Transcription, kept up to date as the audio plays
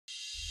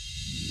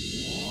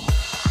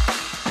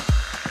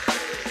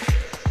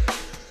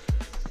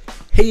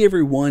Hey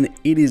everyone,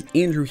 it is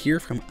Andrew here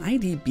from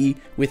IDB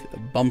with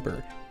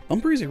Bumpr.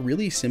 Bumpr is a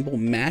really simple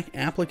Mac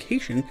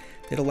application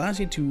that allows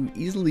you to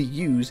easily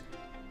use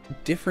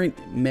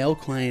different mail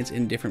clients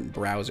in different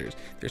browsers.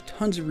 There's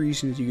tons of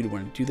reasons you could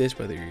want to do this,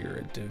 whether you're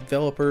a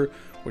developer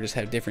or just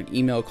have different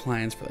email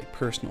clients for like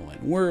personal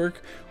and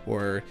work,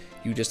 or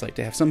you just like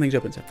to have some things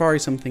open in Safari,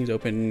 some things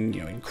open,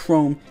 in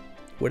Chrome.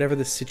 Whatever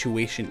the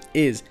situation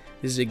is,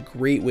 this is a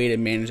great way to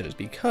manage those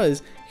because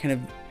it kind of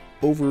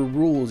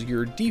overrules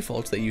your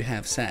defaults that you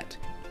have set.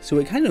 So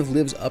it kind of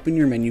lives up in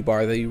your menu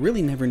bar that you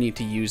really never need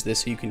to use this,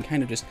 so you can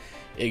kind of just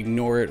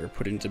ignore it or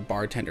put it into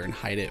bartender and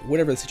hide it,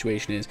 whatever the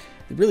situation is.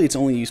 Really, it's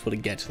only useful to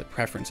get to the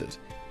preferences.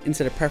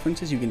 Instead of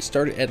preferences, you can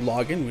start it at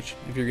login, which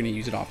if you're going to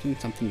use it often,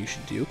 it's something you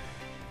should do.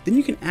 Then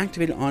you can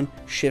activate it on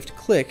shift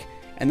click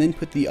and then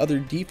put the other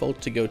default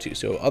to go to.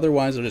 So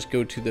otherwise, it'll just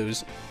go to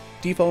those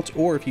defaults,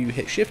 or if you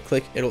hit shift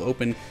click, it'll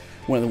open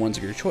one of the ones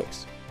of your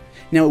choice.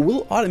 Now, it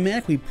will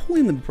automatically pull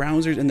in the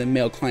browsers and the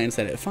mail clients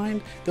that it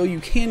finds, though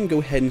you can go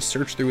ahead and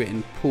search through it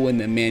and pull in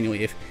them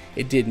manually if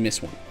it did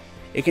miss one.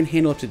 It can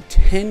handle up to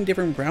 10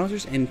 different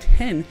browsers and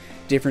 10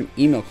 different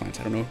email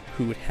clients. I don't know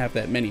who would have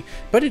that many,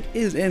 but it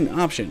is an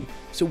option.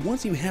 So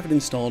once you have it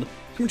installed,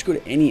 you can just go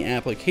to any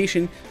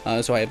application.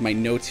 So I have my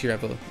notes here, I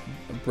have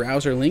a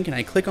browser link, and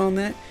I click on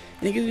that,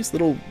 and it gives me this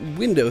little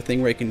window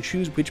thing where I can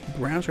choose which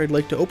browser I'd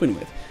like to open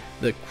with.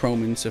 The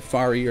Chrome and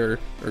Safari or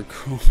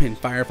Chrome and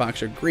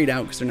Firefox are grayed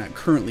out because they're not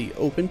currently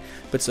open,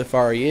 but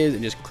Safari is,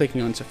 and just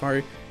clicking on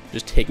Safari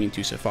just take me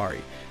to Safari.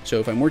 So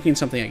if I'm working on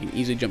something, I can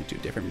easily jump to a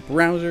different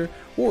browser,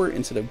 or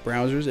instead of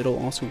browsers, it'll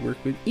also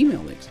work with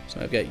email links. So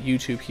I've got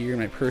YouTube here,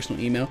 my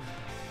personal email.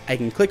 I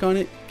can click on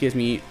it, gives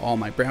me all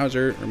my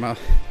browser or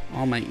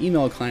all my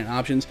email client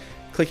options.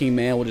 Clicking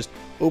mail will just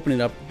open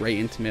it up right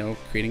into mail,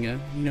 creating a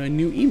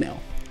new email.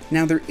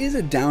 Now, there is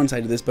a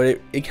downside to this,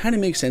 but it kind of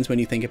makes sense when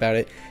you think about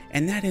it,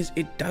 and that is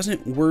it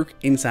doesn't work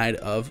inside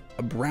of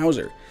a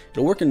browser.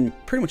 It'll work in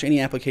pretty much any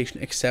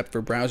application except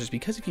for browsers,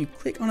 because if you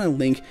click on a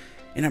link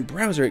in a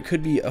browser, it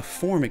could be a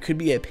form, it could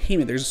be a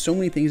payment, there's so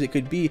many things it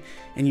could be,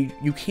 and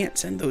you can't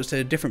send those to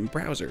a different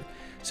browser.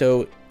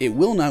 So it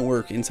will not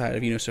work inside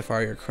of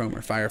Safari or Chrome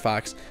or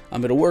Firefox.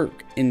 It'll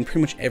work in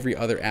pretty much every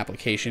other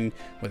application,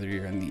 whether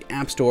you're in the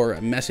App Store,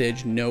 a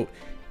message, note,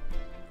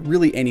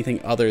 really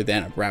anything other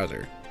than a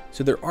browser.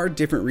 So there are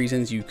different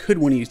reasons you could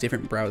want to use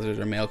different browsers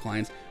or mail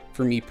clients.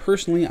 For me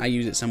personally, I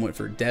use it somewhat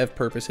for dev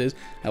purposes.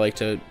 I like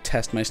to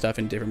test my stuff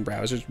in different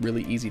browsers,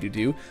 really easy to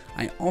do.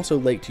 I also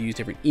like to use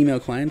different email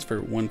clients,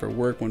 one for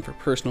work, one for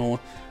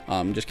personal,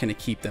 just kind of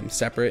keep them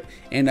separate.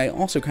 And I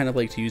also kind of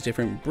like to use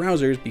different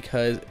browsers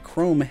because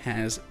Chrome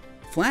has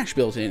Flash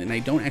built in, and I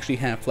don't actually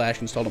have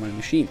Flash installed on my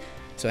machine.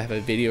 So I have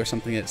a video or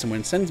something that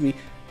someone sends me,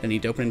 I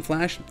need to open in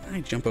Flash,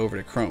 I jump over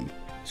to Chrome.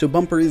 So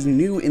Bumpr is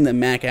new in the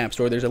Mac App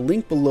Store. There's a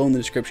link below in the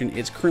description.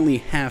 It's currently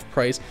half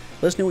price.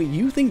 Let us know what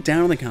you think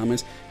down in the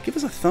comments. Give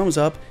us a thumbs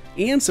up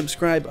and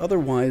subscribe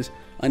otherwise.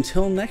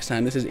 Until next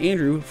time, this is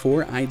Andrew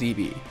for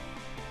IDB.